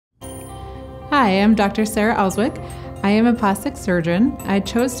Hi, I'm Dr. Sarah Elswick. I am a plastic surgeon. I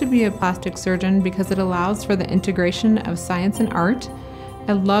chose to be a plastic surgeon because it allows for the integration of science and art.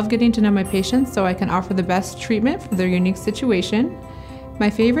 I love getting to know my patients so I can offer the best treatment for their unique situation. My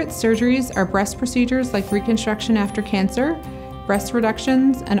favorite surgeries are breast procedures like reconstruction after cancer, breast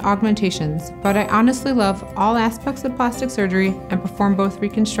reductions, and augmentations, but I honestly love all aspects of plastic surgery and perform both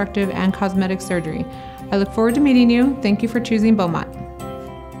reconstructive and cosmetic surgery. I look forward to meeting you. Thank you for choosing Beaumont.